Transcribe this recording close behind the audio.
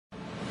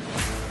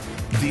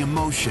The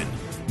emotion,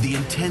 the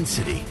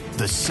intensity,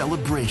 the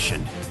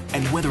celebration,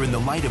 and whether in the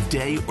light of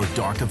day or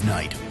dark of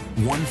night,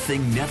 one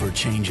thing never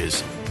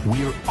changes.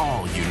 We're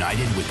all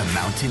united with the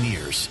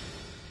Mountaineers.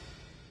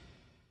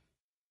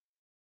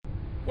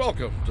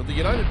 Welcome to the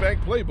United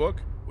Bank Playbook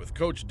with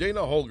Coach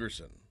Dana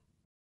Holgorsen.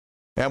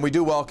 And we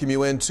do welcome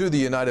you into the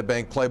United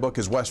Bank Playbook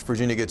as West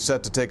Virginia gets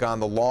set to take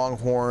on the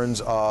Longhorns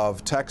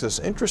of Texas.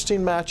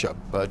 Interesting matchup.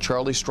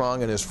 Charlie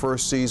Strong in his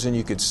first season,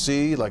 you could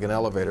see like an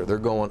elevator. They're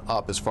going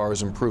up as far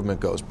as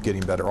improvement goes,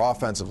 getting better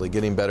offensively,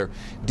 getting better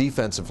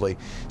defensively.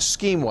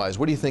 Scheme-wise,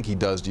 what do you think he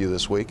does to you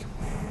this week?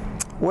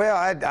 Well,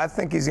 I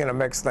think he's going to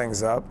mix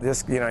things up.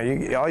 Just,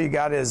 all you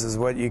got is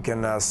what you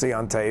can see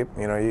on tape.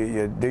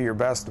 You do your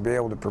best to be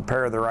able to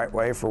prepare the right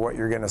way for what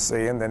you're going to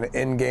see, and then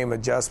in-game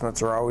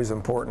adjustments are always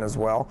important as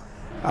well.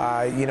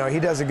 He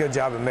does a good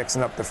job of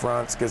mixing up the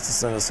fronts, gets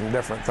us into some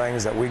different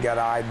things that we got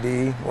to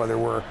ID, whether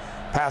we're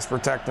pass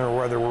protecting or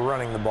whether we're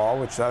running the ball,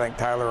 which I think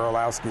Tyler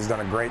Orlowski's done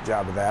a great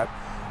job of that.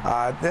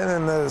 Then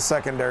in the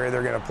secondary,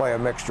 they're going to play a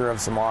mixture of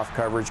some off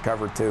coverage,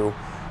 cover two.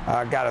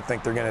 Got to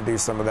think they're going to do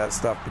some of that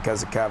stuff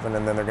because of Kevin,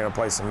 and then they're going to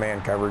play some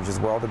man coverage as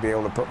well to be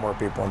able to put more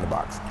people in the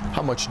box.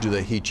 How much do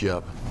they heat you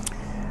up?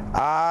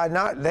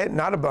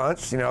 Not a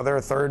bunch. They're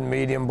a third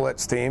medium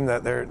blitz team.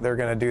 That they're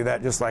going to do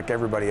that just like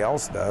everybody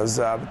else does.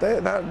 But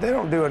they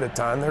don't do it a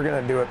ton. They're going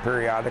to do it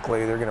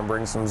periodically. They're going to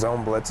bring some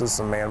zone blitzes,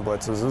 some man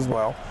blitzes as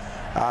well.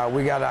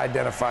 We got to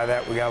identify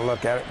that. We got to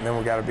look at it, and then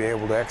we got to be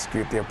able to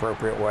execute the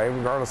appropriate way,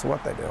 regardless of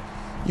what they do.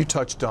 You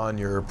touched on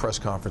your press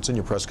conference,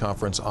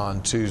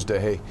 on Tuesday.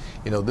 Hey,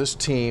 this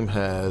team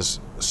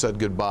has said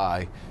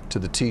goodbye to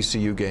the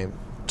TCU game.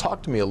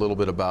 Talk to me a little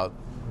bit about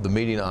the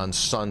meeting on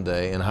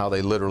Sunday and how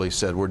they literally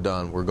said, we're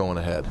done, we're going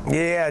ahead.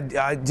 Yeah,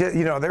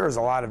 there was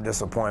a lot of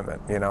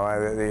disappointment.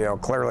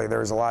 Clearly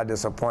there's a lot of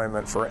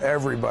disappointment for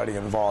everybody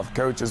involved,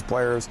 coaches,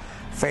 players,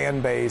 fan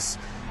base,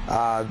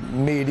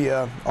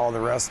 media, all the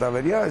rest of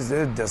it. Yeah, it's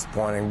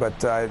disappointing, but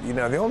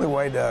the only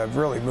way to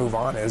really move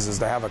on is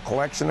to have a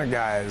collection of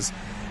guys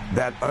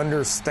that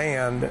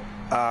understand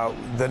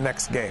the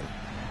next game.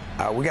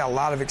 We got a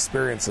lot of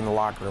experience in the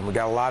locker room. We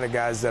got a lot of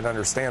guys that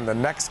understand the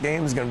next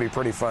game is going to be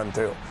pretty fun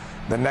too.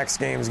 The next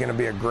game is going to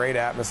be a great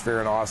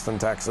atmosphere in Austin,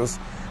 Texas.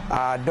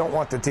 Don't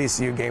want the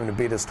TCU game to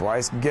beat us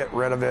twice. Get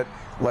rid of it.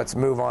 Let's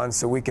move on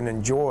so we can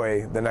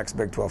enjoy the next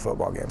Big 12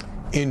 football game.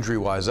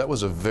 Injury-wise, that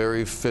was a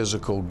very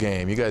physical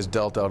game. You guys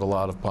dealt out a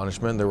lot of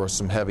punishment. There were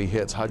some heavy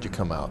hits. How'd you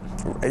come out?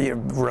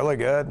 Really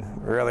good,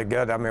 really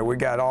good. I mean, we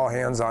got all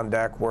hands on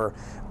deck. We're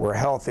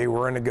healthy.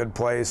 We're in a good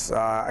place.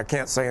 I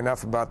can't say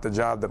enough about the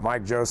job that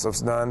Mike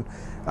Joseph's done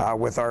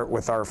with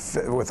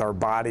our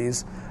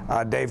bodies.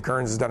 Dave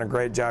Kearns has done a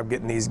great job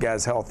getting these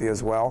guys healthy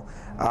as well.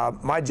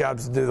 My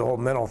job's to do the whole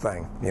mental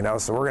thing,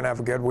 So we're going to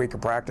have a good week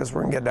of practice.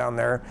 We're going to get down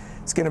there.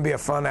 It's going to be a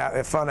fun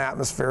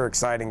atmosphere,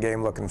 exciting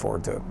game. Looking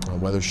forward to it.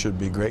 Weather should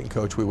be great, and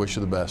Coach, we wish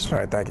you the best. All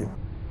right, thank you.